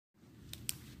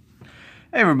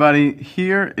Hey everybody,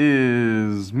 here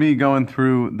is me going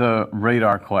through the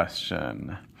radar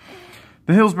question.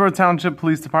 The Hillsborough Township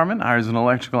Police Department hires an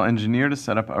electrical engineer to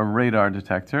set up a radar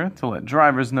detector to let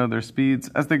drivers know their speeds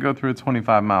as they go through a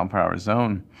 25-mile-per-hour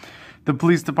zone. The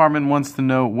police department wants to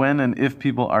know when and if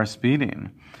people are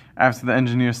speeding. After the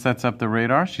engineer sets up the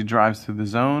radar, she drives through the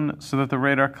zone so that the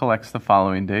radar collects the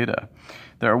following data.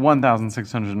 There are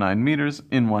 1,609 meters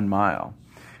in 1 mile.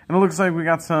 And it looks like we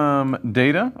got some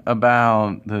data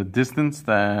about the distance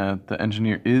that the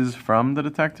engineer is from the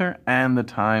detector and the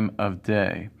time of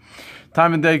day.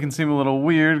 Time of day can seem a little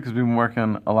weird because we've been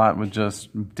working a lot with just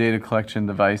data collection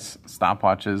device,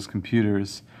 stopwatches,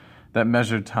 computers that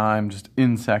measure time just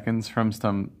in seconds from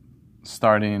some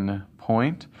starting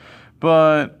point.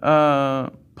 But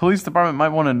police department might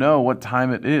want to know what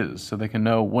time it is so they can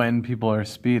know when people are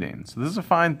speeding. So this is a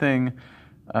fine thing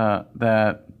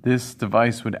that this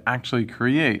device would actually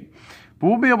create. But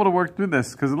we'll be able to work through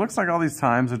this because it looks like all these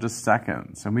times are just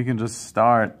seconds. And we can just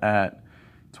start at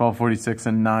 12:46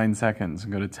 and 9 seconds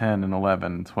and go to 10 and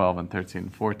 11 and 12 and 13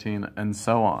 and 14 and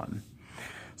so on.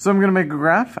 So I'm going to make a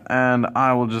graph and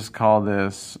I will just call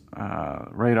this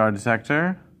radar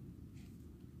detector.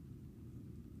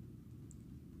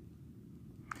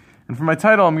 And for my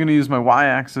title, I'm going to use my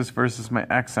y-axis versus my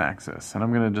x-axis. And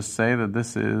I'm going to just say that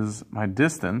this is my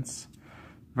distance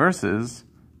versus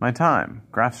my time.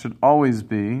 Graphs should always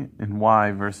be in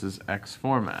y versus x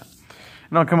format.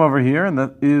 And I'll come over here, and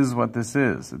that is what this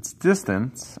is. It's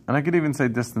distance, and I could even say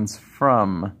distance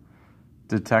from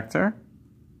detector.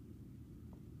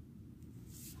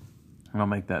 And I'll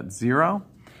make that 0.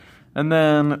 And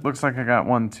then it looks like I got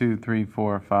 1, 2, 3,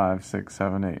 4, 5, 6,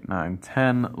 7, 8, 9,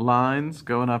 10 lines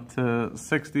going up to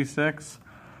 66.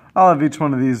 I'll have each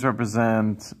one of these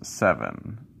represent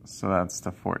 7. So that's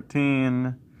to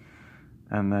 14,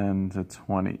 and then to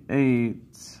 28,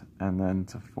 and then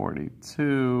to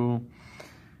 42,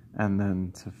 and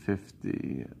then to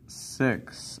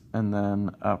 56, and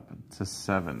then up to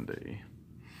 70.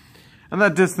 And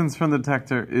that distance from the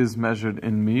detector is measured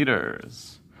in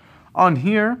meters. On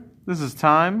here, this is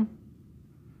time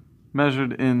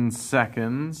measured in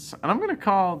seconds, and I'm going to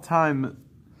call time,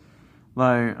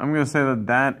 I'm going to say that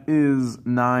that is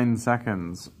 9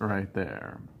 seconds right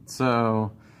there.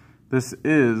 So this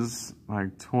is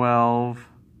like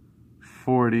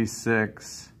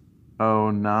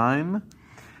 12:46:09.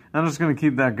 I'm just going to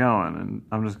keep that going, and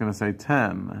I'm just going to say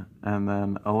 10, and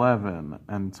then 11,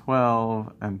 and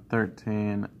 12, and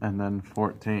 13, and then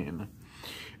 14.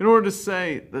 In order to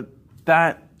say that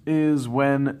that is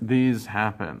when these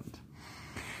happened.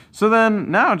 So then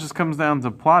now it just comes down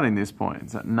to plotting these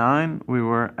points. At 9, we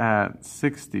were at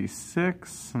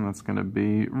 66, and that's going to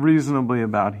be reasonably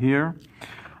about here.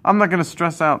 I'm not going to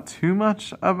stress out too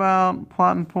much about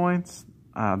plotting points.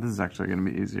 This is actually going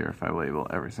to be easier if I label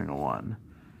every single one.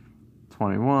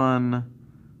 21,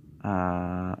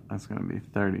 that's going to be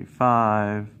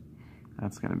 35,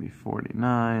 that's going to be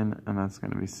 49, and that's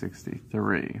going to be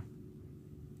 63.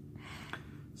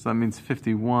 So that means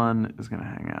 51 is going to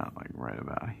hang out like right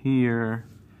about here.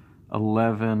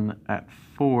 11 at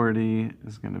 40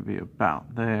 is going to be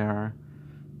about there.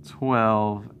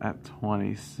 12 at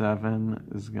 27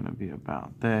 is going to be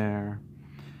about there.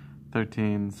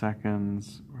 13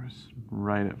 seconds, we're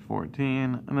right at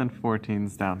 14, and then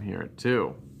 14's down here at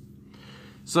 2.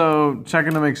 So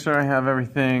checking to make sure I have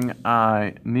everything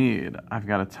I need. I've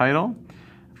got a title.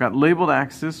 I've got labeled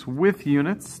axis with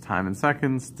units, time in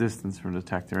seconds, distance from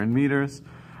detector in meters.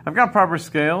 I've got proper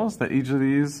scales that each of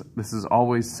these, this is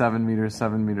always 7 meters,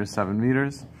 7 meters, 7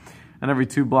 meters. And every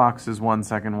 2 blocks is 1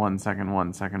 second, 1 second,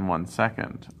 1 second, 1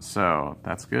 second. So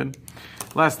that's good.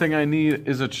 Last thing I need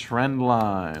is a trend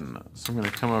line. So I'm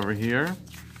going to come over here.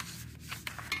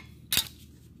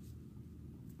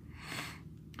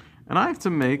 And I have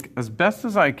to make, as best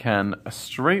as I can, a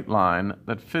straight line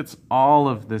that fits all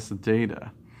of this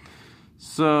data.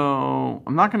 So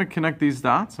I'm not going to connect these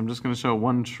dots. I'm just going to show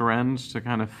one trend to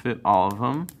kind of fit all of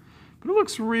them. But it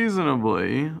looks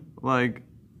reasonably like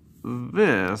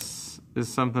this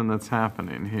is something that's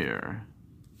happening here.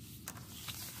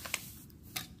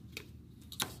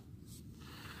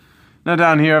 Now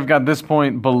down here I've got this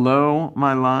point below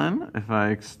my line. If I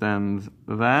extend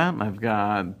that, I've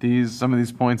got some of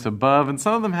these points above, and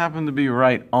some of them happen to be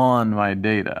right on my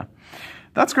data.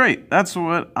 That's great. That's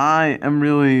what I am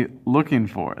really looking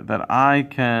for, that I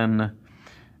can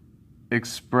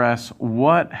express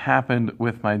what happened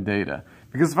with my data.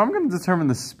 Because if I'm going to determine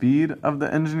the speed of the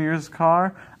engineer's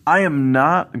car, I am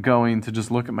not going to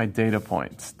just look at my data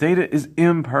points. Data is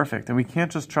imperfect, and we can't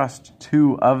just trust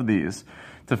 2 of these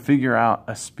to figure out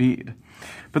a speed.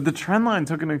 But the trend line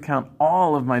took into account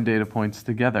all of my data points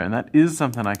together, and that is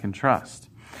something I can trust.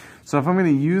 So if I'm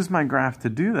going to use my graph to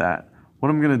do that, what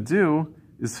I'm going to do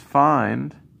is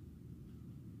find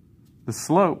the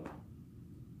slope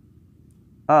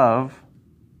of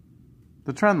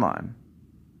the trend line.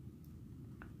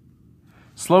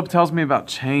 Slope tells me about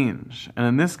change, and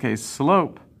in this case,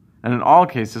 slope, and in all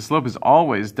cases, slope is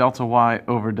always delta y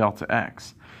over delta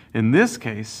x. In this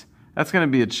case, that's going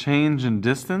to be a change in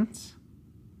distance,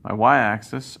 my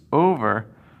y-axis, over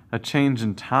a change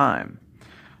in time,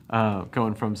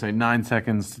 going from, say, 9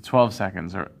 seconds to 12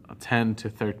 seconds, or 10 to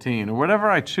 13, or whatever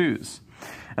I choose.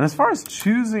 And as far as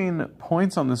choosing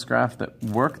points on this graph that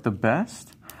work the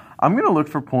best, I'm going to look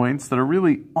for points that are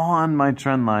really on my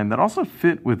trend line that also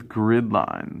fit with grid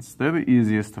lines. They're the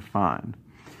easiest to find.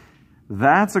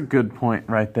 That's a good point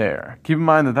right there. Keep in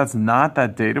mind that that's not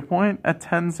that data point at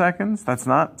 10 seconds. That's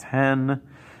not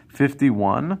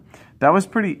 10:51. That was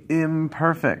pretty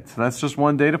imperfect. That's just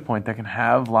one data point that can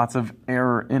have lots of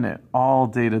error in it. All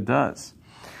data does.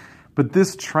 But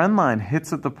this trend line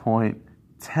hits at the point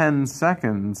 10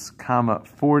 seconds,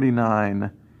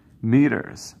 49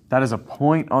 meters. That is a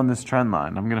point on this trend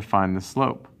line. I'm going to find the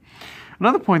slope.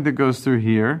 Another point that goes through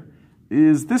here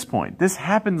is this point. This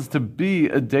happens to be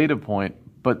a data point,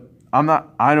 but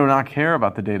I do not care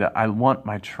about the data. I want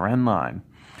my trend line.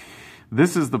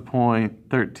 This is the point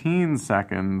 13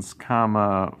 seconds,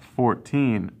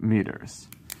 14 meters.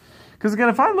 Because again,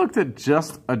 if I looked at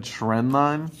just a trend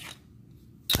line,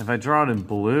 if I draw it in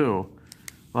blue,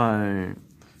 like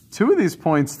two of these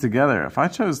points together, if I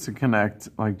chose to connect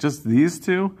like just these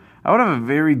two, I would have a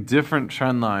very different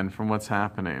trend line from what's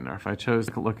happening. Or if I chose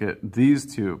to look at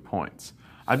these 2 points,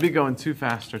 I'd be going too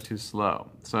fast or too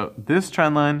slow. So this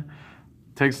trend line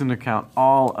takes into account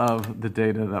all of the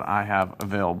data that I have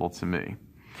available to me.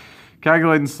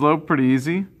 Calculating slope, pretty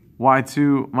easy.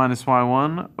 y2 minus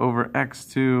y1 over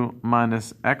x2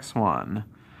 minus x1.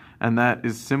 And that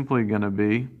is simply going to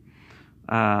be,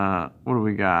 what do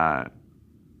we got?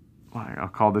 I'll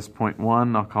call this point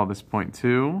 1, I'll call this point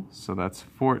 2. So that's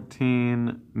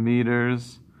 14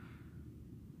 meters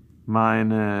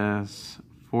minus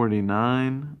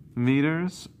 49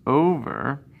 meters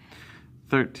over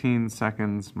 13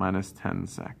 seconds minus 10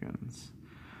 seconds.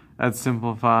 That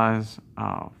simplifies,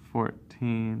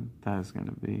 14, that is going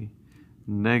to be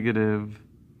negative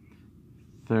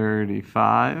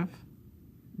 35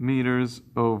 meters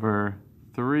over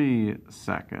 3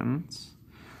 seconds.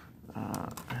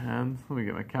 And let me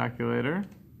get my calculator.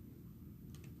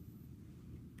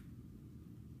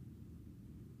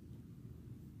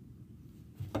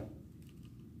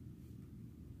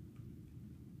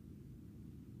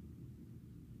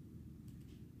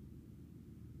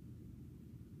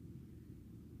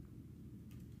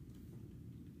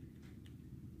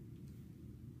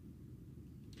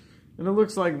 And it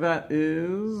looks like that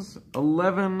is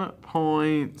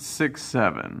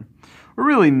 11.67. We're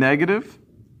really negative.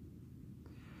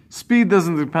 Speed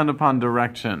doesn't depend upon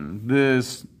direction.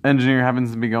 This engineer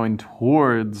happens to be going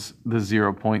towards the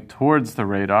 0 point, towards the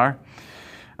radar.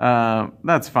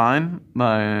 That's fine.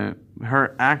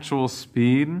 Her actual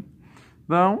speed,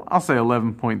 though, I'll say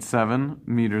 11.7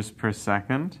 meters per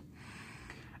second.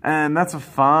 And that's a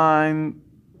fine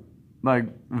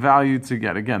value to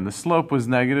get. Again, the slope was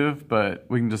negative, but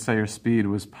we can just say her speed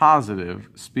was positive.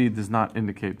 Speed does not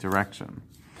indicate direction.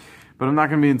 But I'm not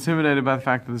going to be intimidated by the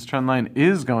fact that this trend line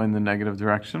is going the negative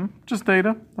direction. Just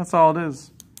data. That's all it is.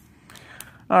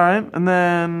 All right. And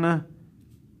then,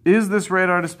 is this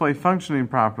radar display functioning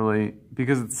properly?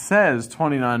 Because it says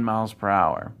 29 miles per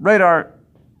hour. Radar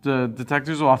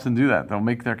detectors will often do that. They'll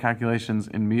make their calculations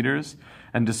in meters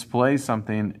and display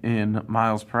something in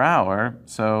miles per hour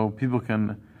so people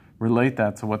can relate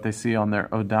that to what they see on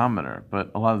their odometer. But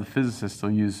a lot of the physicists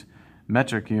still use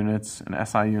metric units and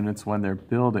SI units when they're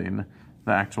building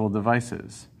the actual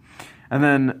devices. And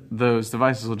then those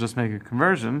devices will just make a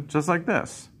conversion just like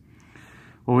this.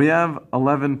 Well, we have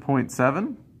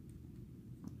 11.7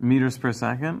 meters per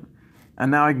second,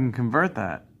 and now I can convert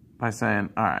that by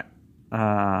saying, all right,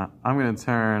 I'm going to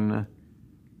turn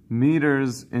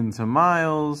meters into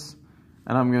miles,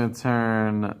 and I'm going to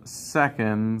turn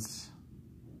seconds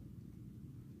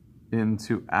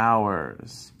into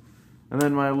hours. And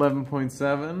then my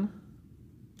 11.7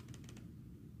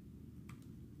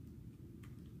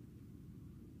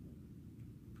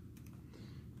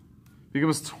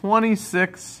 becomes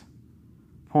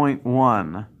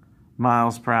 26.1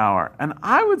 miles per hour. And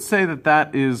I would say that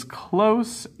that is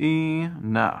close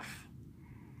enough.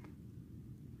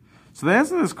 So the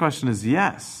answer to this question is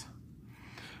yes.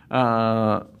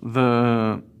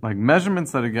 the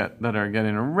measurements that are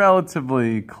getting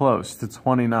relatively close to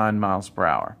 29 miles per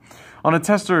hour. On a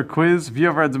test or a quiz, if you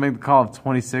ever had to make the call of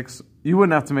 26, you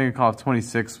wouldn't have to make a call of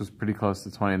 26 was pretty close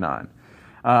to 29.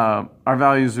 Our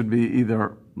values would be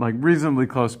either reasonably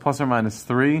close, plus or minus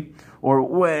 3, or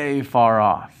way far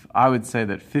off. I would say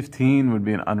that 15 would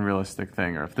be an unrealistic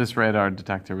thing, or if this radar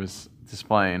detector was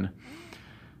displaying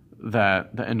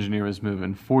that the engineer was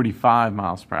moving 45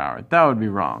 miles per hour, that would be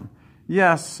wrong.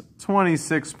 Yes,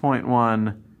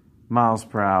 26.1 miles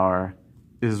per hour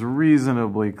is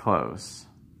reasonably close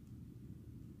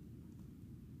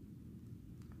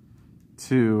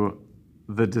to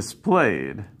the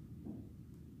displayed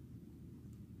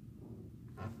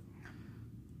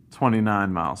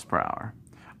 29 miles per hour.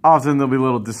 Often there'll be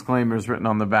little disclaimers written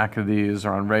on the back of these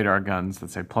or on radar guns that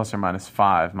say plus or minus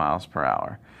 5 miles per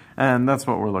hour. And that's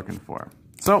what we're looking for.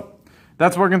 So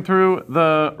that's working through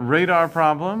the radar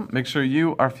problem. Make sure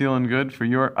you are feeling good for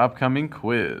your upcoming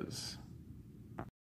quiz.